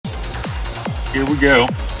Here we go.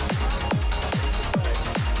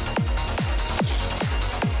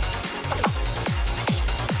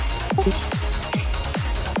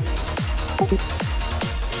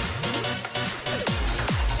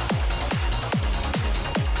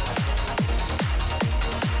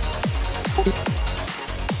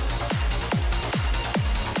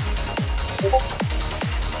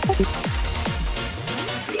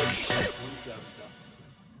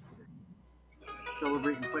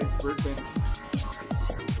 Celebrating Clayton's birthday.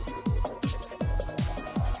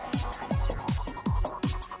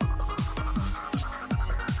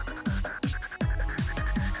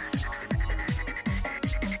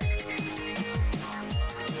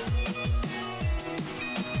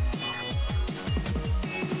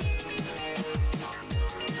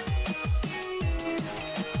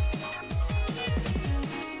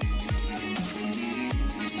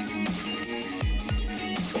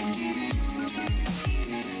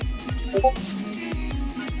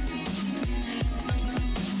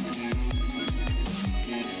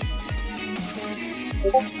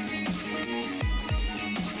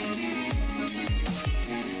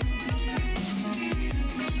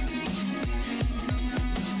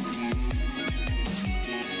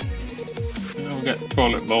 We got the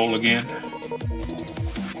toilet bowl again.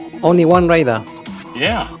 Only one radar.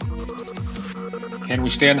 Yeah. Can we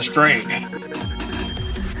stand the strain?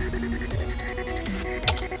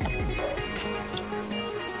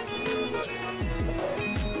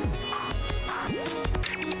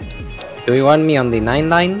 Do you want me on the 9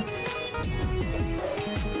 line?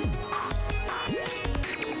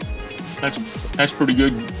 That's pretty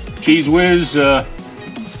good. Cheese Whiz and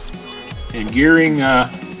Gearing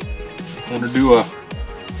want to do a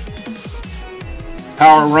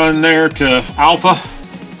power run there to Alpha.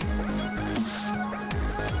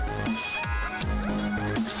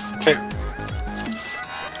 Okay.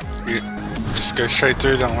 You just go straight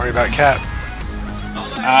through. Don't worry about Cap.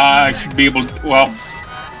 I should be able to, well,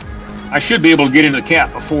 I should be able to get into the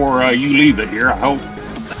Cap before you leave it here, I hope.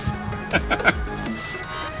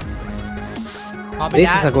 This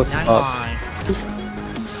is a good spot.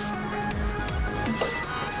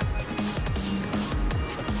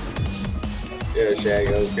 Yeah, Shag,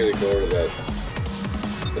 I was gonna go to that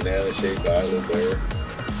banana-shaped island there.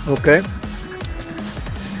 Okay.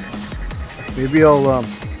 Maybe I'll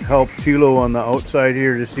help Tilo on the outside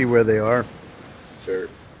here to see where they are. Sure.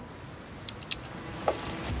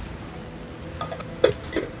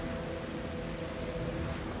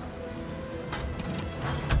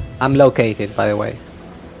 I'm located, by the way.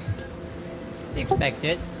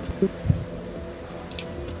 Expected.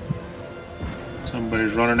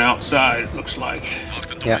 Somebody's running outside, it looks like.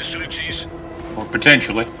 Yeah. Or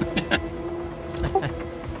potentially.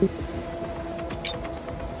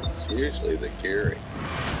 It's usually the Gearing.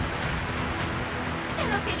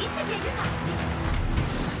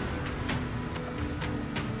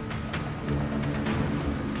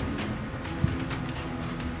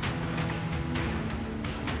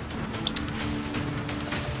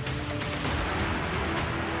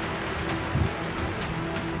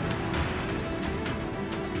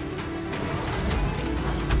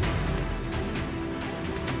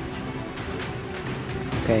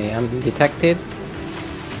 Okay, I'm detected.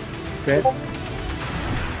 Okay.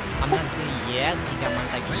 I'm not doing it yet. I think I'm on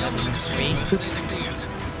like another screen.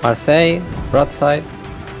 Marseille, broadside.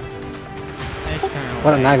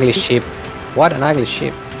 What an ugly ship. What an ugly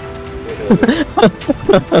ship. Yeah,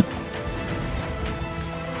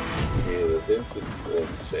 the Vincent's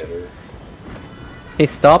going center. He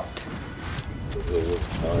stopped. The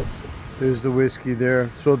Wisconsin. There's the whiskey there.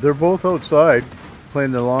 So they're both outside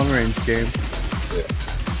playing the long range game. Yeah.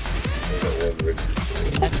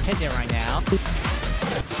 Let's hit it right now.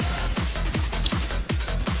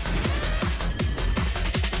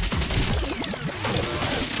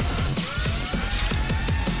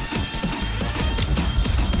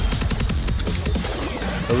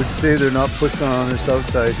 I would say they're not pushing on this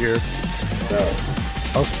outside here. No.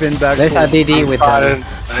 I'll spin back. There's a DD with spotted. them.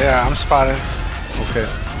 Yeah, I'm spotted. Okay.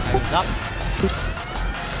 Hands up.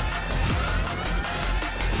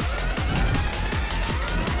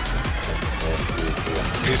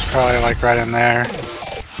 He's probably like right in there.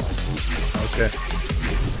 Okay.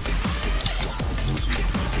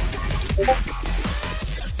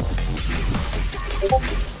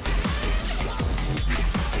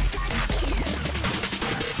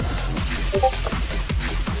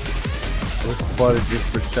 We're spotted just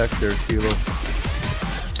for sec there, Kilo.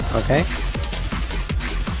 Okay.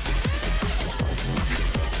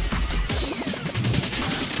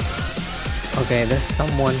 Okay, there's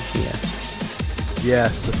someone here.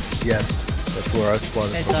 Yes, yes. That's where I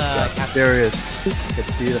spotted. It's, Yeah, there he is.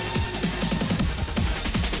 Castilla.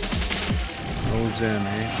 Nose in,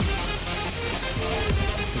 eh?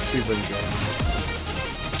 Let's see what he got.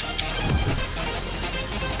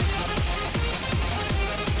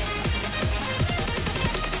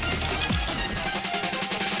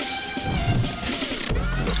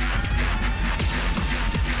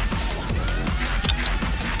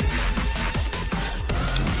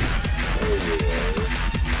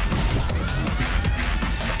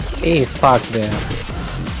 He's parked there. I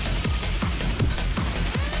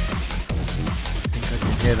think I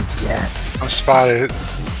can hit him. Yes. I'm spotted.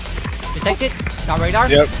 Detected. Got radar.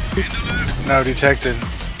 Yep. No, detected.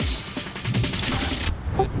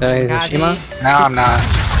 There is a Shima. Now I'm not.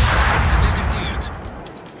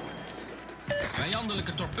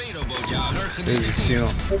 Vijandelijke torpedobootjager There's a Shima.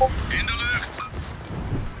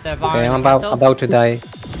 Okay, I'm about to die.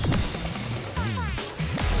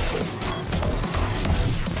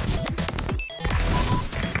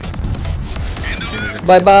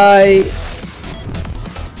 Bye bye.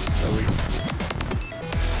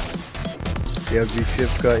 The ugly ship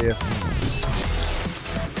got you.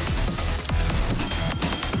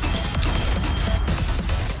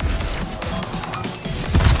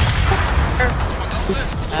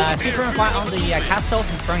 Super fire on the castle.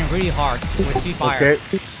 He's burning really hard with 2 fire. Okay.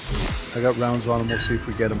 I got rounds on him. We'll see if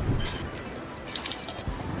we get him.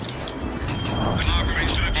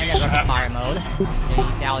 And there's a fire mode.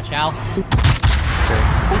 He's Xiao Xiao. Okay.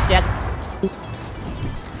 He's dead.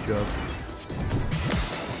 Good job.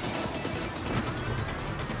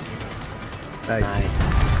 Nice.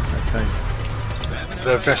 That's nice.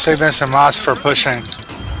 The Sigmas and Moss for pushing.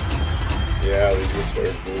 Yeah, they just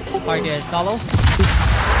started moving. Target solo.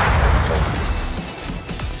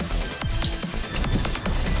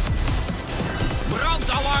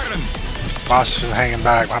 brandalarm. Moss is hanging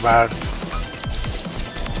back, my bad.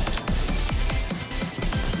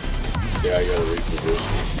 Yeah, I gotta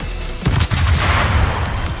reposition.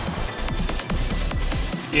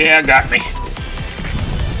 Yeah, got me.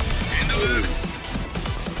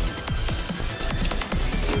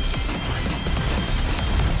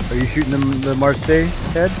 Are you shooting the Marseille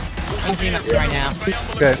head? I'm shooting up right now.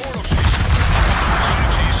 Okay.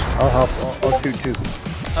 I'll help. I'll shoot too.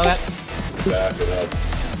 Okay. Back it up.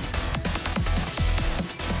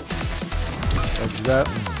 Roger that.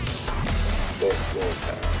 Go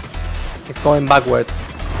past. It's going backwards,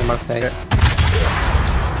 I must say. Okay.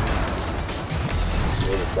 A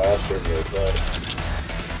little faster than I thought.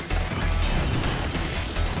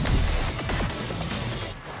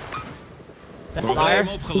 Set fire.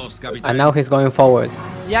 Probleem opgelost, kapitein. And now he's going forward.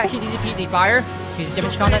 Yeah, he DCP'd the fire. He's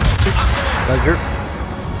damage content. Roger.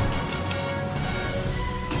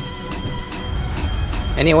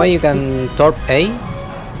 Anyway, you can torp A,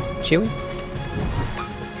 Chewie.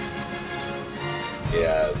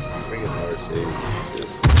 Yeah, freaking Marseille is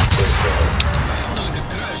so bad. Vijandelijke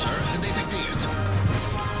kruiser gedetecteerd.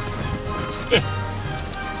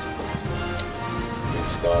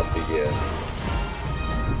 Stop again.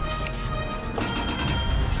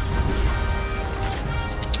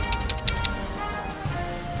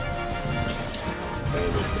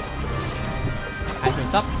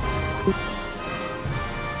 Hydrant's up.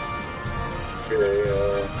 Okay,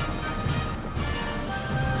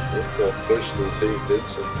 let's push to see if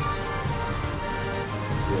it's see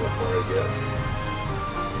how far I get.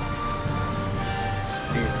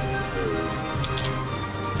 Speed move.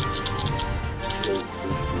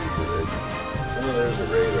 Oh, there's a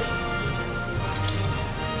radar.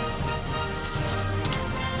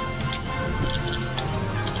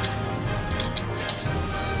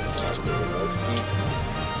 Let's keep.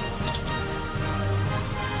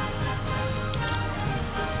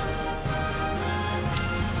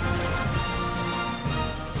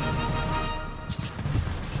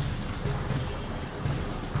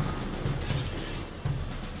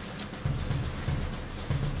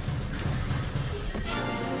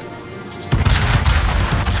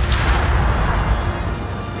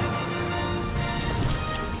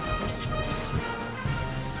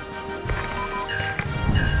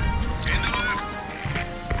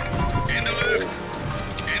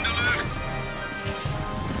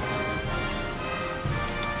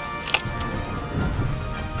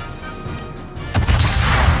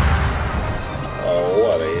 Oh,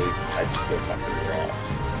 what a touch the fucking rocks.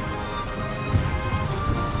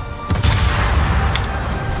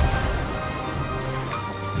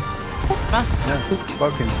 Yeah,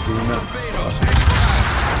 fucking Gina. Torpedo's recht vooruit.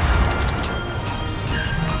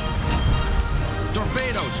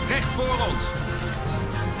 Torpedo's recht voor ons.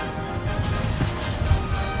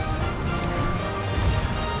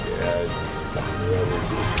 Yeah,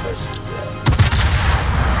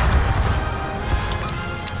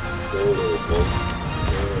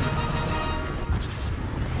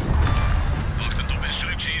 Wachtend op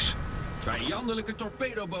instructies. Vijandelijke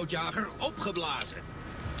torpedobootjager opgeblazen.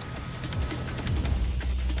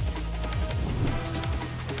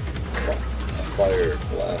 Fire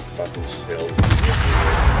last fucking shell.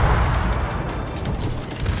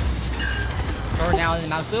 Throw down in the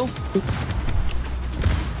mouse wheel.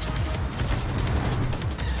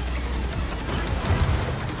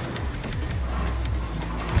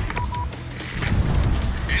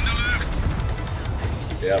 In de lucht.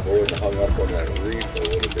 Yeah, if I wouldn't have hung up on that reef, I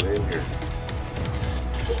would have been in here.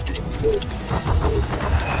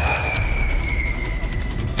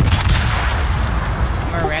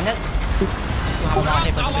 I'm gonna ram it. Oh, no,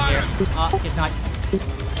 okay, put it here. Oh, it's not.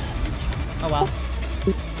 Oh well.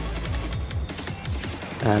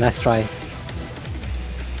 Nice try. De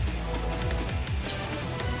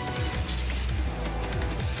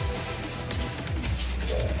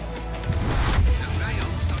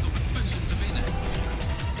vijand staat op het punt om te winnen.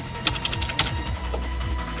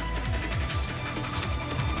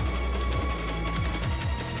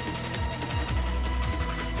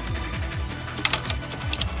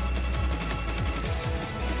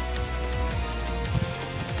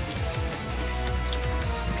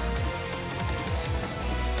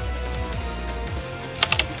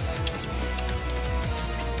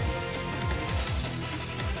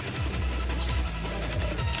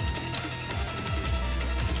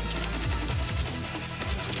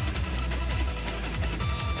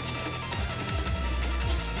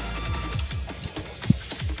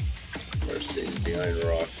 We're sitting behind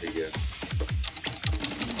rocks again.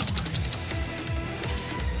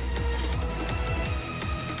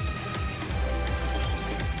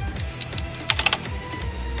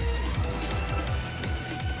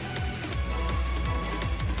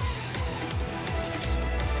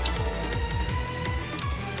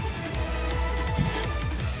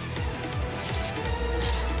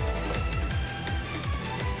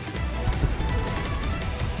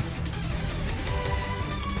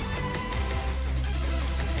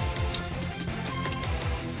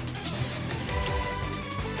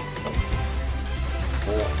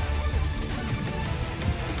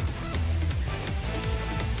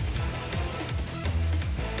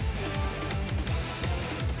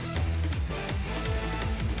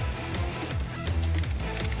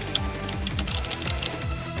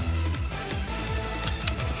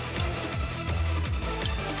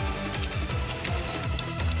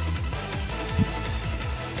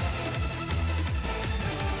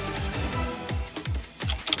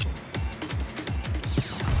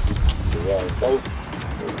 Wrong boat.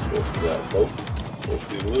 It was supposed to be that boat. It's supposed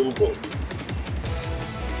to be a little boat.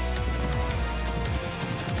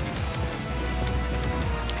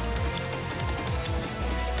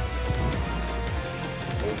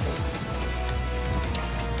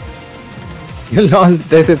 Lol,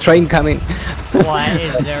 there's a train coming. What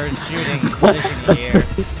is there shooting? What is in the air?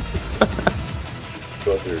 That's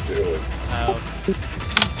what they're doing. Oh.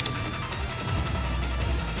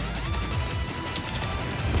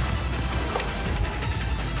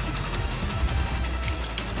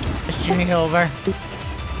 It's shooting over.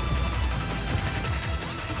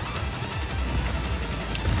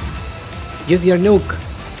 Use your nuke.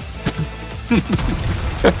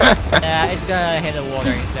 Yeah, it's gonna hit the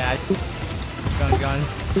water instead. Guns.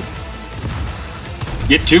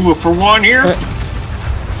 Get two for one here?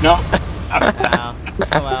 No. Oh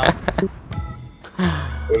well.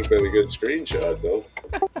 Would have been a good screenshot though.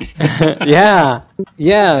 Yeah,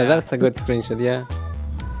 that's a good screenshot, yeah.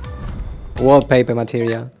 Wallpaper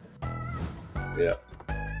material. Yeah.